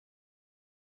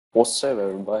What's up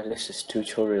everybody, this is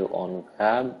tutorial on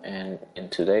web, and in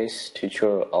today's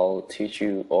tutorial I'll teach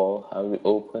you all how to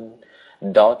open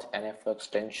 .nf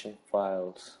extension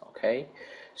files. Okay,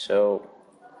 so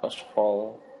first of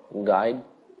all,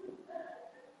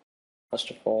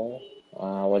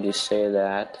 what you say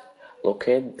that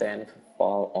locate the nf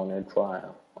file on a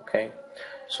drive. Okay,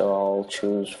 so I'll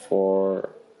choose, for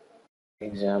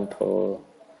example,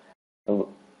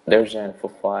 there's an info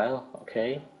file.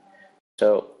 Okay,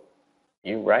 so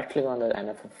you right click on the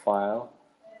nf file,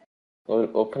 go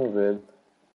to open with,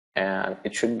 and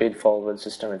it should be default with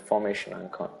system information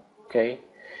icon. Okay,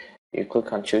 you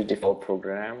click on choose default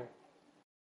program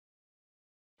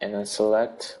and then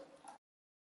select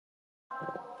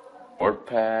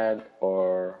WordPad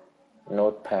or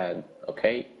Notepad.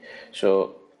 Okay,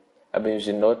 so I've been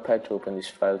using Notepad to open this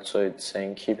file, so it's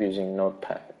saying keep using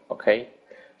Notepad. Okay,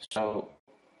 so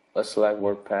let's select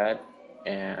WordPad,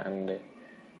 and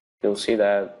you'll see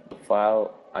that the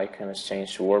file icon is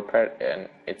changed to WordPad and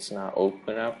it's now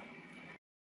open up,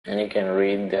 and you can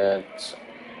read that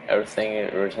everything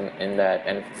written in that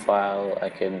info file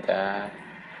like that.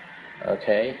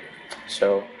 Okay,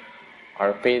 so I'll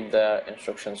repeat the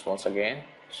instructions once again.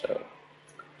 So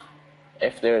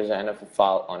if there is an info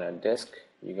file on a disk,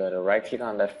 you gotta right click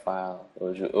on that file,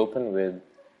 go to open with,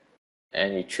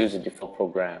 and you choose a default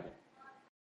program.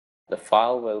 The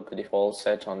file will be default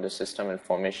set on the system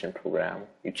information program.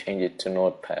 You change it to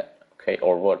Notepad, okay,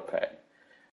 or WordPad.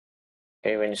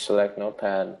 Okay, when you select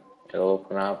Notepad, it'll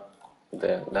open up.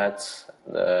 That's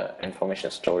the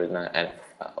information stored in the NF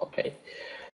file. Okay,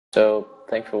 so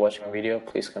thank you for watching my video.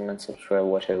 Please comment, subscribe,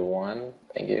 watch everyone.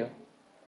 Thank you.